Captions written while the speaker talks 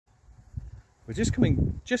We're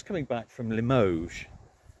just coming back from Limoges,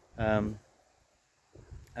 and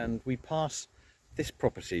we pass this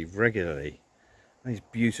property regularly. These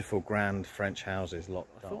beautiful grand French houses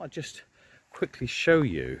locked up. I thought I'd just quickly show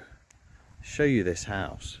you this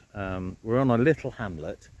house. We're on a little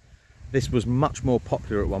hamlet. This was much more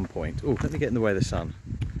popular at one point. Oh, let me get in the way of the sun.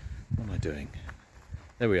 What am I doing?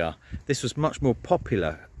 There we are. This was much more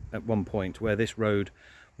popular at one point, where this road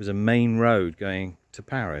was a main road going to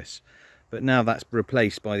Paris. But now that's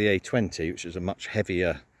replaced by the A20, which is a much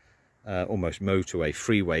heavier, almost motorway,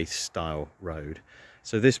 freeway style road.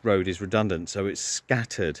 So this road is redundant, so it's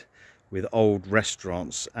scattered with old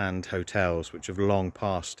restaurants and hotels which have long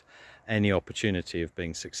passed any opportunity of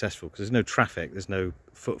being successful, because there's no traffic, there's no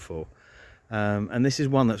footfall. And this is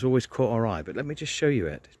one that's always caught our eye, but let me just show you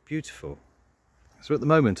it. It's beautiful. So at the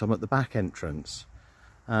moment I'm at the back entrance,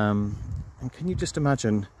 and can you just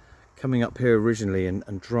imagine coming up here originally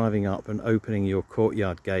and driving up and opening your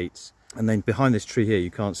courtyard gates, and then behind this tree here, you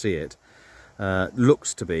can't see it,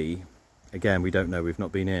 looks to be, again we don't know, we've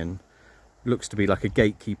not been in, looks to be like a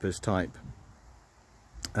gatekeeper's type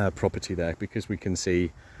property there, because we can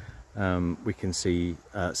see some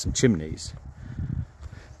chimneys.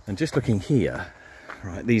 And just looking here,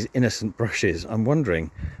 right, these innocent brushes, I'm wondering,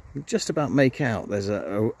 we just about make out there's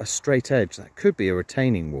a straight edge. That could be a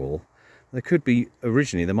retaining wall. There could be,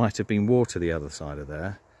 originally there might have been water the other side of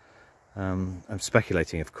there. I'm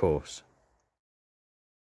speculating, of course.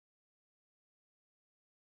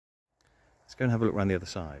 Let's go and have a look around the other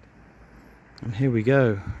side. And here we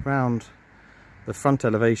go, round the front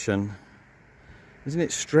elevation. Isn't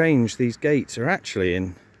it strange, these gates are actually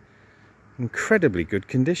in incredibly good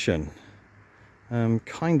condition.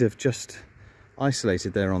 Kind of just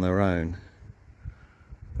isolated there on their own.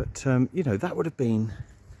 But you know, that would have been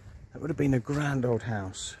a grand old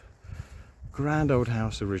house. Grand old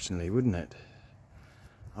house originally, wouldn't it?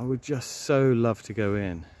 I would just so love to go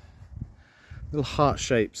in. Little heart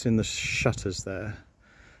shapes in the shutters there.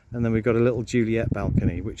 And then we've got a little Juliet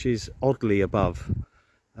balcony, which is oddly above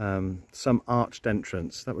some arched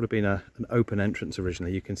entrance. That would have been an open entrance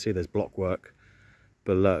originally. You can see there's blockwork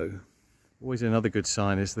below. Always another good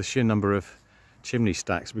sign is the sheer number of chimney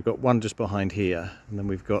stacks. We've got one just behind here, and then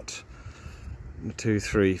we've got 2,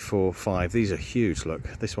 3, 4, 5. These are huge. Look,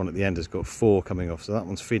 this one at the end has got 4 coming off, so that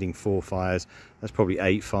one's feeding 4 fires. That's probably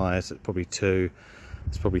 8 fires. That's probably 2.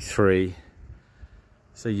 That's probably 3.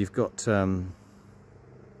 So you've got you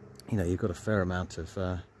know, you've got a fair amount of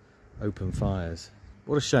open fires.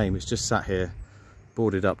 What a shame, it's just sat here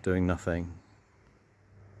boarded up doing nothing.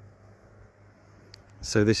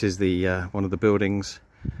 So this is the one of the buildings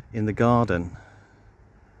in the garden,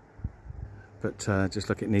 but just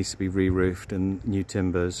look, it needs to be re-roofed, and new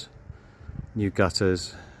timbers, new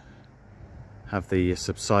gutters, have the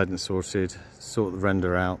subsidence sorted, sort the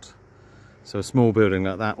render out. So a small building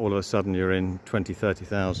like that, all of a sudden you're in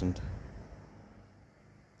 20,000–30,000.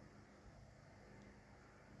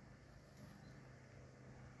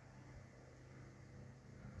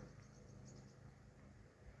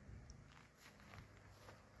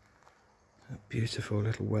 A beautiful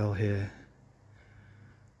little well here.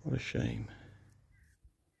 What a shame.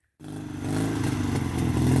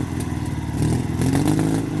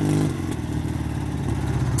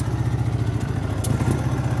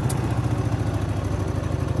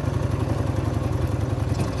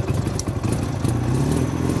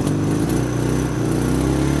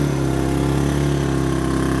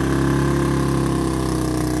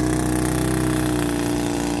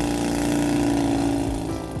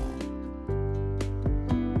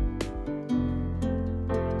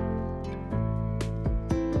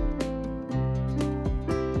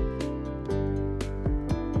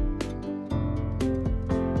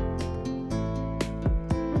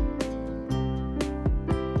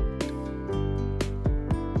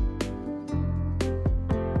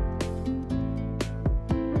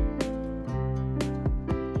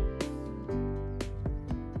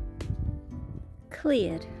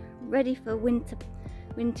 Cleared, ready for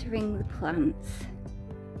wintering the plants.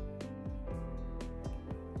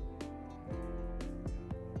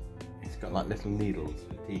 It's got like little needles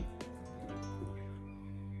for teeth.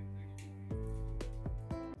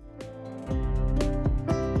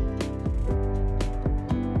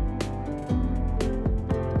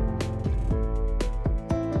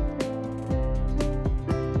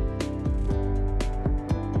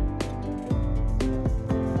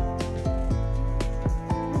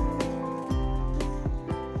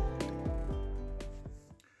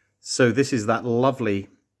 So this is that lovely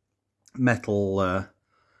metal,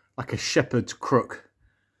 like a shepherd's crook,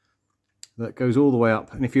 that goes all the way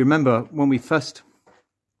up. And if you remember, when we first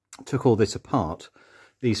took all this apart,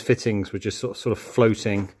 these fittings were just sort of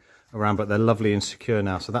floating around, but they're lovely and secure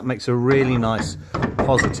now. So that makes a really nice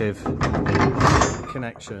positive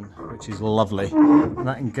connection, which is lovely. And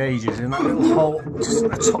that engages in that little hole just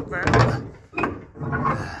at the top there.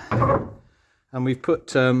 And we've put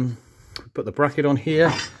the bracket on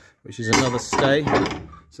here, which is another stay.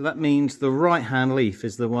 So that means the right hand leaf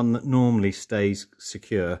is the one that normally stays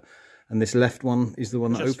secure, and this left one is the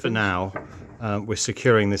one that opens. For now, we're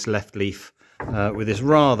securing this left leaf with this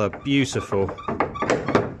rather beautiful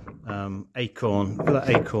acorn. Look at that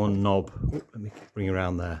acorn knob. Ooh, let me bring you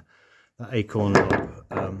around there. That acorn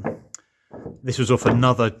knob. This was off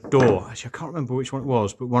another door. Actually, I can't remember which one it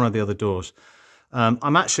was, but one of the other doors.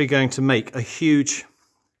 I'm actually going to make a huge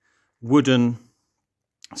wooden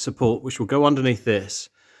support which will go underneath this,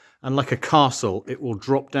 and like a castle, it will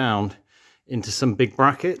drop down into some big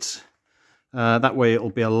brackets. That way it'll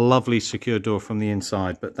be a lovely secure door from the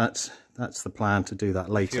inside, but that's the plan, to do that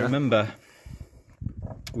later. If you remember,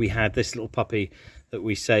 we had this little puppy that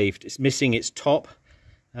we saved. It's missing its top,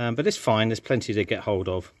 but it's fine. There's plenty to get hold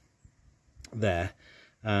of there.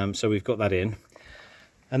 So we've got that in.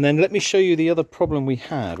 And then let me show you the other problem we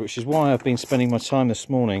had, which is why I've been spending my time this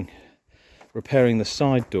morning repairing the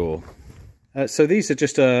side door. So these are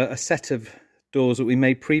just a set of doors that we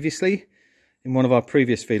made previously in one of our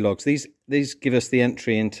previous vlogs. These give us the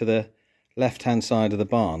entry into the left-hand side of the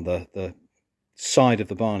barn, the side of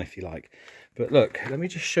the barn, if you like. But look, let me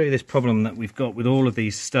just show you this problem that we've got with all of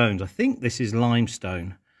these stones. I think this is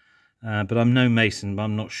limestone, but I'm no mason, but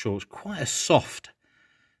I'm not sure. It's quite a soft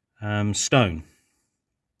stone.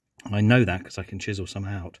 I know that because I can chisel some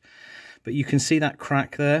out. But you can see that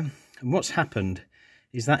crack there. And what's happened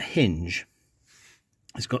is that hinge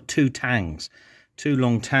has got two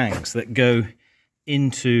long tangs that go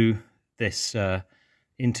into this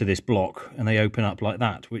block, and they open up like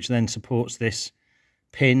that, which then supports this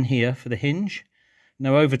pin here for the hinge.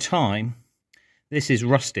 Now over time this is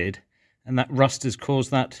rusted, and that rust has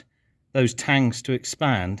caused those tangs to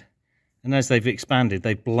expand, and as they've expanded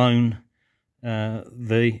they've blown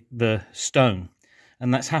the stone,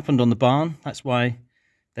 and that's happened on the barn. That's why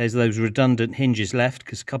there's those redundant hinges left,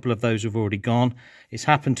 because a couple of those have already gone. It's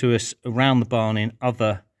happened to us around the barn in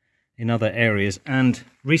other areas, and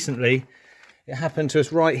recently it happened to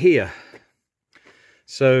us right here.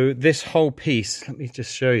 So this whole piece, let me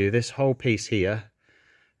just show you, this whole piece here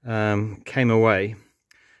came away.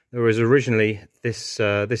 There was originally this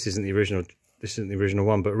isn't the original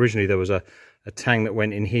one, but originally there was a tang that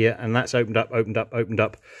went in here, and that's opened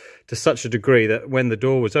up to such a degree that when the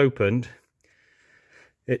door was opened,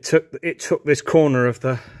 it took this corner of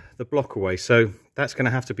the block away. So that's going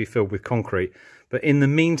to have to be filled with concrete. But in the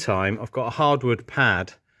meantime, I've got a hardwood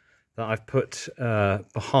pad that I've put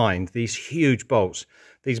behind these huge bolts.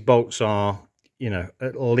 These bolts are, you know,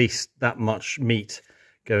 at least that much meat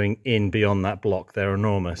going in beyond that block. They're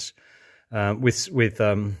enormous, with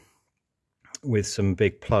some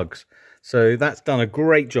big plugs. So that's done a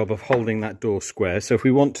great job of holding that door square. So if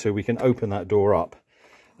we want to, we can open that door up.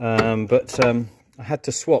 I had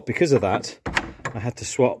to swap, because of that, I had to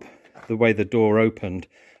swap the way the door opened.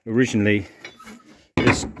 Originally,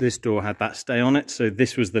 this door had that stay on it, so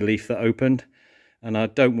this was the leaf that opened, and I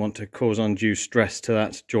don't want to cause undue stress to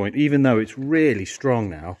that joint, even though it's really strong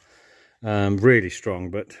now, really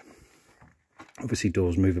strong, but obviously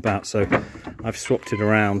doors move about, so I've swapped it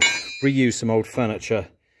around, reused some old furniture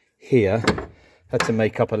here. Had to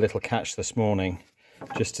make up a little catch this morning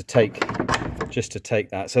just to take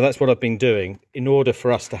that. So that's what I've been doing in order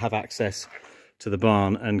for us to have access to the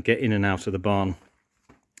barn and get in and out of the barn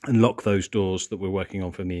and lock those doors that we're working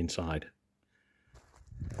on from the inside.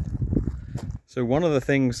 So one of the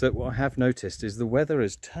things that I have noticed is the weather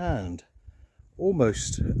has turned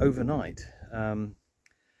almost overnight. The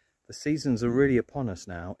seasons are really upon us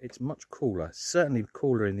now. It's much cooler, certainly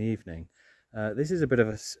cooler in the evening. This is a bit of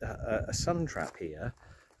a sun trap here,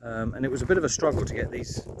 and it was a bit of a struggle to get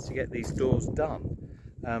these doors done.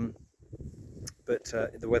 But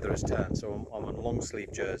the weather has turned, so I'm on a long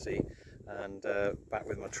sleeve jersey and back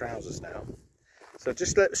with my trousers now. So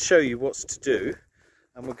just let's show you what's to do,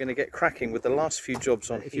 and we're going to get cracking with the last few jobs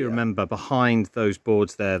on here. If you remember, behind those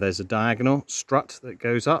boards there's a diagonal strut that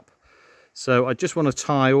goes up. So I just want to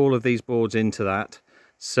tie all of these boards into that.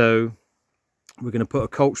 So we're going to put a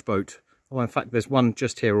coach boat. Well, in fact, there's one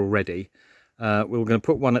just here already. We're going to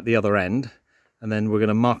put one at the other end, and then we're going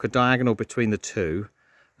to mark a diagonal between the two.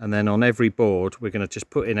 And then on every board, we're going to just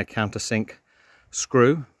put in a countersink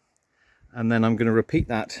screw. And then I'm going to repeat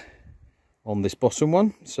that on this bottom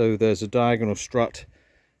one. So there's a diagonal strut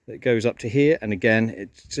that goes up to here. And again,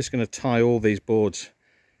 it's just going to tie all these boards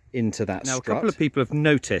into that Now, strut. a couple of people have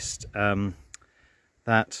noticed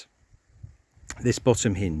that this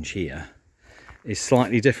bottom hinge here is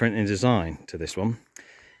slightly different in design to this one.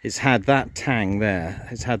 It's had that tang there,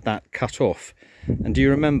 it's had that cut off. And do you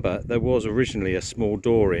remember there was originally a small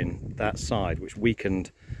door in that side which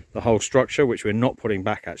weakened the whole structure, which we're not putting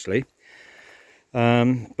back actually.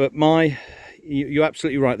 But you're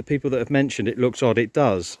absolutely right, the people that have mentioned it looks odd, it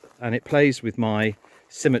does, and it plays with my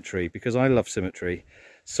symmetry because I love symmetry.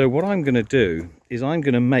 So what I'm going to do is I'm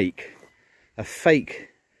going to make a fake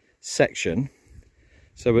section,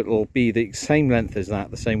 so it'll be the same length as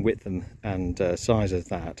that, the same width and size as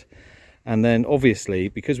that, and then obviously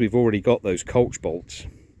because we've already got those coach bolts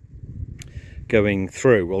going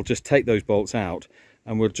through, we'll just take those bolts out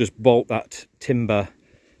and we'll just bolt that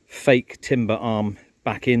fake timber arm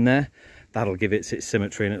back in there. That'll give it its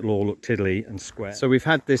symmetry and it'll all look tiddly and square. So we've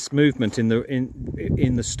had this movement in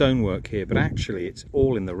the stonework here, but actually it's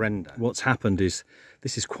all in the render. What's happened is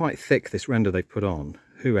this is quite thick, this render they've put on,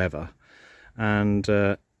 whoever, and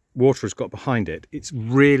water has got behind it. It's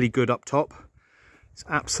really good up top. It's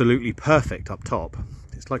absolutely perfect up top.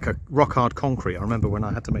 It's like a rock hard concrete. I remember when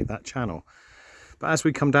I had to make that channel. But as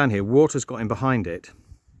we come down here, water's got in behind it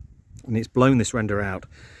and it's blown this render out,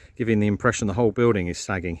 giving the impression the whole building is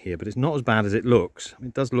sagging here, but it's not as bad as it looks. I mean,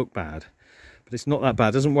 it does look bad, but it's not that bad.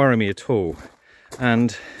 It doesn't worry me at all.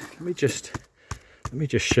 And let me just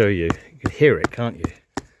show you. You can hear it, can't you?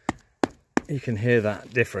 You can hear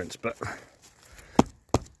that difference, but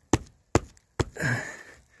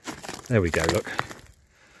there we go, look.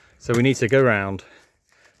 So we need to go around,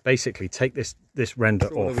 basically take this render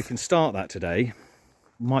off. We can start that today.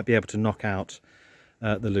 Might be able to knock out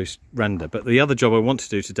the loose render, but the other job I want to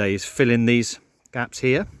do today is fill in these gaps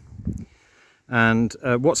here. And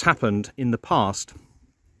what's happened in the past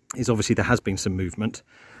is obviously there has been some movement,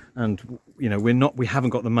 and you know we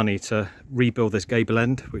haven't got the money to rebuild this gable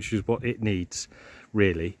end, which is what it needs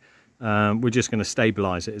really. We're just going to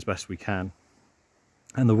stabilize it as best we can,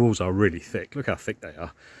 and the walls are really thick. Look how thick they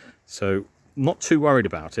are. So not too worried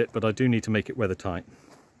about it, but I do need to make it weather tight.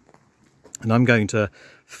 And I'm going to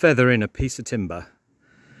feather in a piece of timber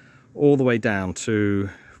all the way down to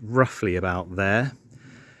roughly about there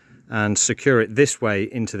and secure it this way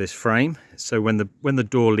into this frame, so when the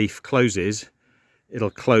door leaf closes, it'll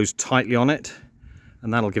close tightly on it,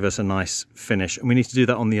 and that'll give us a nice finish. And we need to do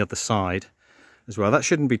that on the other side as well. That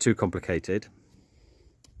shouldn't be too complicated.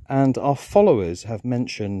 And our followers have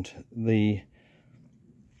mentioned the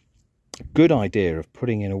good idea of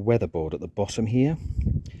putting in a weatherboard at the bottom here.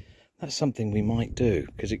 That's something we might do,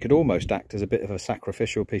 because it could almost act as a bit of a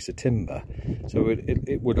sacrificial piece of timber. So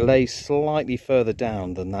it would lay slightly further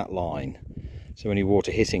down than that line, so any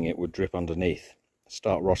water hitting it would drip underneath,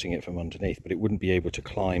 start rotting it from underneath, but it wouldn't be able to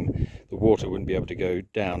climb, the water wouldn't be able to go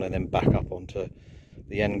down and then back up onto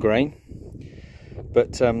the end grain.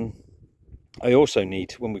 But I also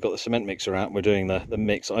need, when we've got the cement mixer out, we're doing the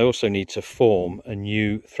mix, I also need to form a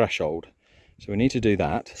new threshold. So we need to do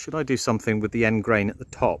that. Should I do something with the end grain at the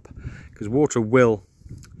top? Because water will,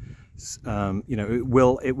 you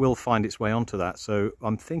know, it will find its way onto that. So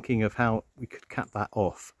I'm thinking of how we could cap that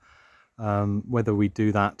off. Whether we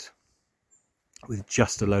do that with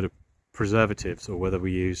just a load of preservatives or whether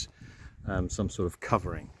we use some sort of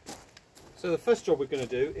covering. So the first job we're going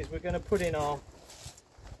to do is we're going to put in our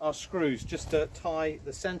screws just to tie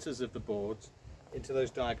the centres of the boards into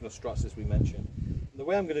those diagonal struts as we mentioned. And the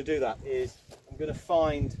way I'm going to do that is I'm going to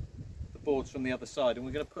find the boards from the other side, and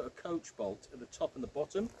we're going to put a coach bolt at the top and the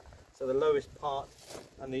bottom, so the lowest part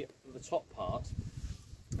and the top part,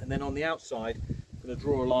 and then on the outside I'm going to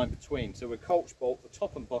draw a line between. So we're coach bolt the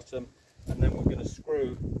top and bottom, and then we're going to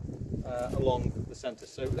screw along the centre.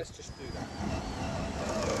 So let's just do that.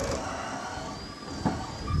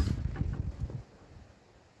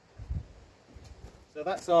 So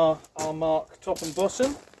that's our mark top and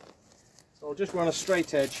bottom. So I'll just run a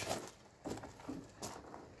straight edge.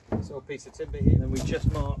 So a piece of timber here, then we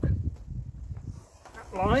just mark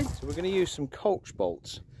that line. So we're going to use some coach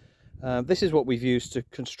bolts. This is what we've used to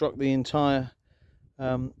construct the entire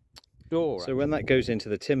door. So when that goes into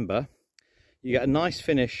the timber, you get a nice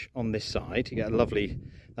finish on this side. You get a lovely,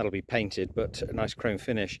 that'll be painted, but a nice chrome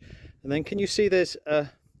finish. And then can you see there's a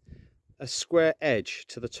square edge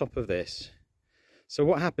to the top of this? So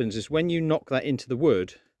what happens is when you knock that into the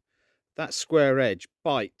wood, that square edge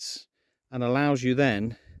bites and allows you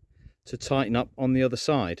then to tighten up on the other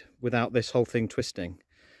side without this whole thing twisting,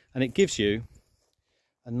 and it gives you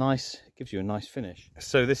a nice finish.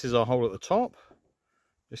 So this is our hole at the top.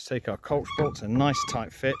 Just take our coach bolts, a nice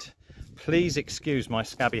tight fit. Please excuse my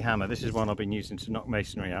scabby hammer. This is one I've been using to knock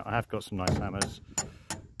masonry out. I have got some nice hammers.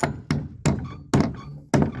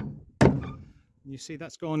 You see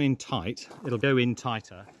that's gone in tight. It'll go in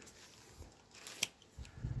tighter.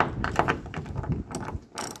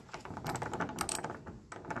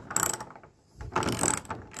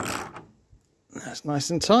 That's nice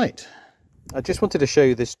and tight. I just wanted to show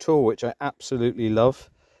you this tool, which I absolutely love.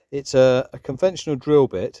 It's a conventional drill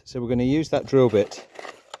bit, so we're going to use that drill bit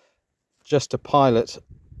just to pilot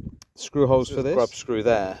screw holes for this. Grub screw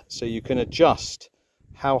there, so you can adjust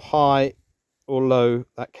how high or low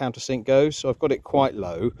that countersink goes. So I've got it quite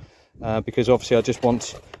low because obviously I just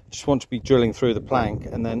want to be drilling through the plank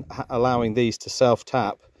and then allowing these to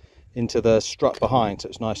self-tap into the strut behind, so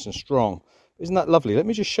it's nice and strong. Isn't that lovely? Let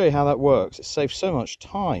me just show you how that works. It saves so much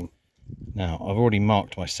time. Now I've already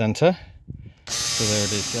marked my centre, so there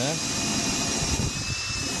it is there.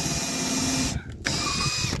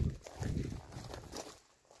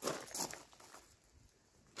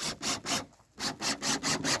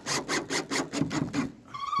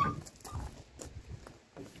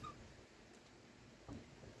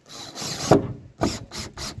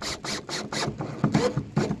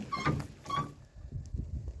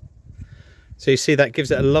 So you see that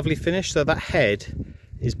gives it a lovely finish. So that head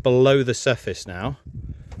is below the surface now,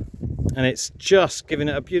 and it's just giving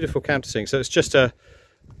it a beautiful countersink. So it's just a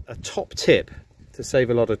top tip to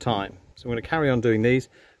save a lot of time. So I'm going to carry on doing these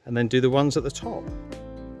and then do the ones at the top.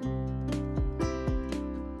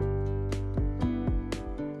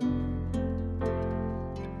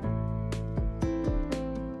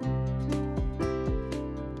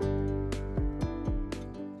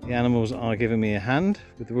 The animals are giving me a hand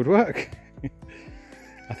with the woodwork.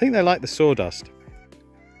 I think they like the sawdust.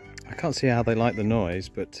 I can't see how they like the noise,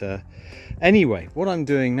 but anyway, what I'm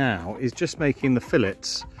doing now is just making the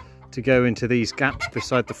fillets to go into these gaps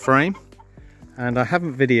beside the frame. And I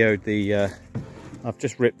haven't videoed the, I've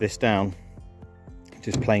just ripped this down,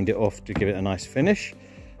 just planed it off to give it a nice finish.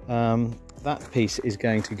 That piece is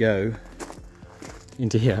going to go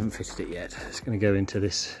into here. I haven't fitted it yet. It's going to go into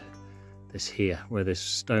this here where this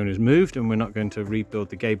stone is moved, and we're not going to rebuild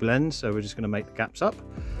the gable ends, so we're just going to make the gaps up.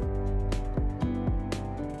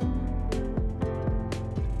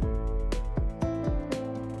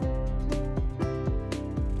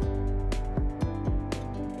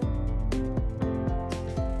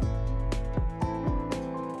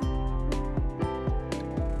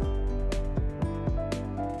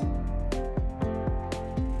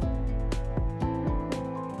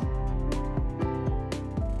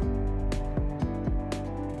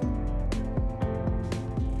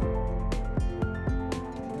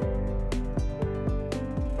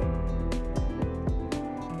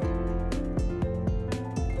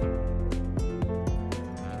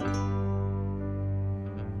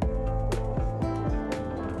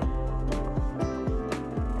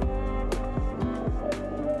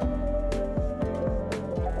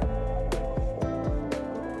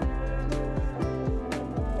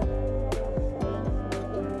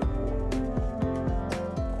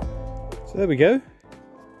 So there we go.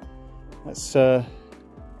 That's where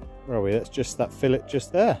are we? That's just that fillet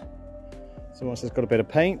just there. So once it's got a bit of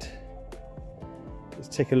paint, let's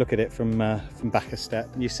take a look at it from back a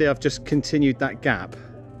step. And you see I've just continued that gap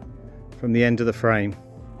from the end of the frame.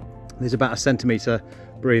 There's about 1 centimetre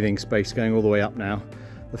breathing space going all the way up now.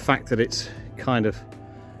 The fact that it's kind of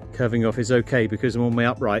curving off is okay because all my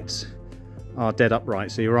uprights are dead upright,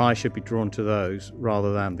 so your eye should be drawn to those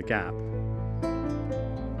rather than the gap.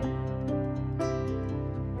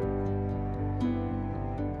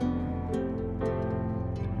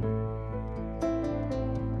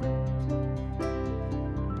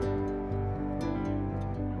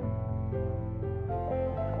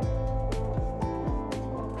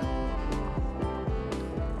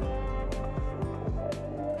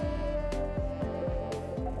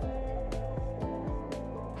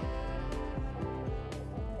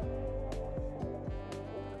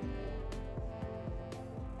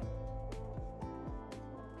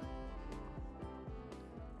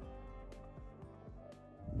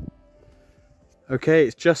 Okay,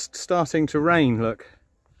 it's just starting to rain, look.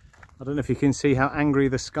 I don't know if you can see how angry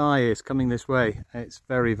the sky is coming this way. It's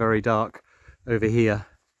very, very dark over here.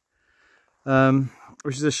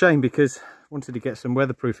 Which is a shame because I wanted to get some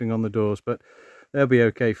weatherproofing on the doors, but they'll be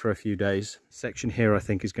okay for a few days. Section here I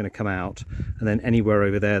think is going to come out, and then anywhere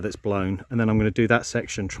over there that's blown. And then I'm going to do that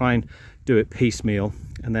section, try and do it piecemeal.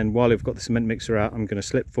 And then while we've got the cement mixer out, I'm going to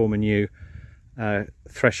slip form a new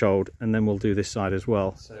threshold, and then we'll do this side as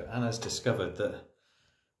well. So Anna's discovered that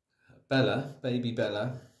Bella, baby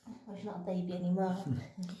Bella, well, she's not a baby anymore.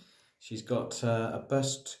 She's got a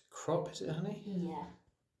burst crop, is it, honey? Yeah.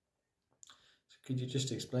 So could you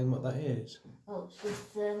just explain what that is? Oh,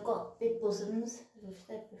 she's got big bosoms, as we've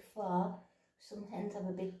said before, some hens have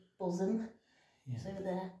a big bosom. Yeah. So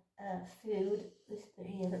their food, this bit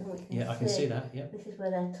here, I don't know what you can Yeah, I can see that. Yeah. This is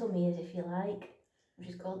where their tummy is, if you like, which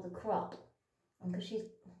is called the crop. And because she's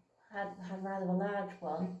had rather a large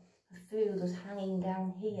one, her food was hanging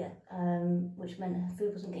down here, which meant her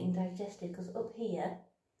food wasn't getting digested, because up here,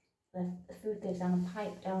 the food goes down a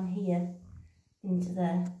pipe down here into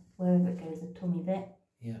wherever it goes, the tummy bit.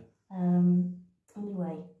 Yeah.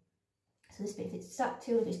 Anyway, so this bit, if it's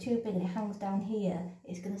too big and it hangs down here,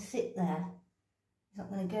 it's going to sit there. It's not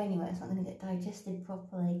going to go anywhere. It's not going to get digested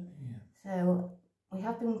properly. Yeah. So we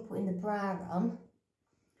have been putting the bra on,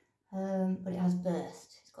 but it has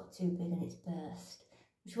burst. It's got too big and it's burst.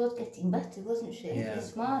 She was getting better, wasn't she? Yeah.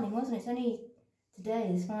 This morning, wasn't it? It's only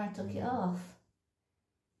today, this morning I took it off.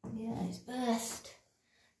 Yeah, it's burst.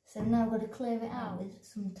 So now I've got to clear it out with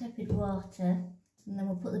some tepid water, and then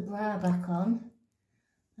we'll put the bra back on,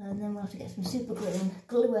 and then we'll have to get some super glue and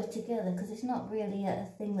glue her together, because it's not really a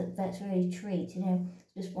thing that vets really treat, you know.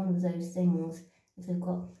 It's just one of those things. If they've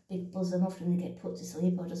got big bosom, often they get put to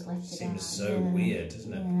sleep or just left to die. Seems so weird,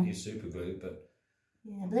 doesn't it? Use super glue, but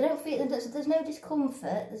yeah, but they don't feel. There's no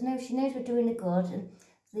discomfort. She knows we're doing the good, and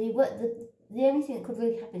the only thing that could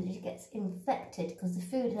really happen is she gets infected, because the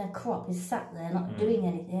food in her crop is sat there not doing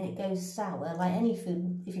anything, and it goes sour. Like any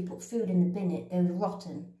food, if you put food in the bin, it goes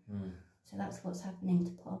rotten. So that's what's happening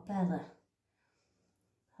to poor Bella.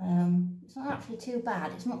 It's not actually too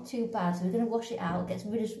bad. It's not too bad. So we're going to wash it out, get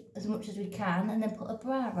rid of as much as we can, and then put a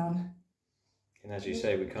bra on. And as you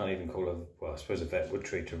say, we can't even call her. Well, I suppose a vet would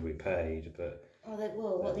treat her if we paid, but.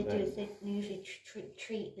 What they do is they usually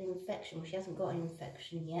treat the infection. Well, she hasn't got an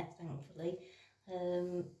infection yet, thankfully,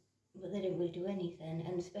 but they don't really do anything.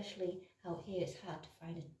 And especially out here, it's hard to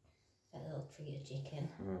find a little treater chicken.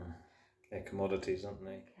 They're commodities, aren't they?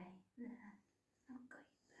 Okay, there. Oh, got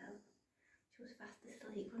you, Belle. She was fast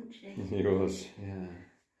asleep, wasn't she? She was, yeah.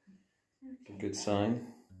 Okay. Good sign.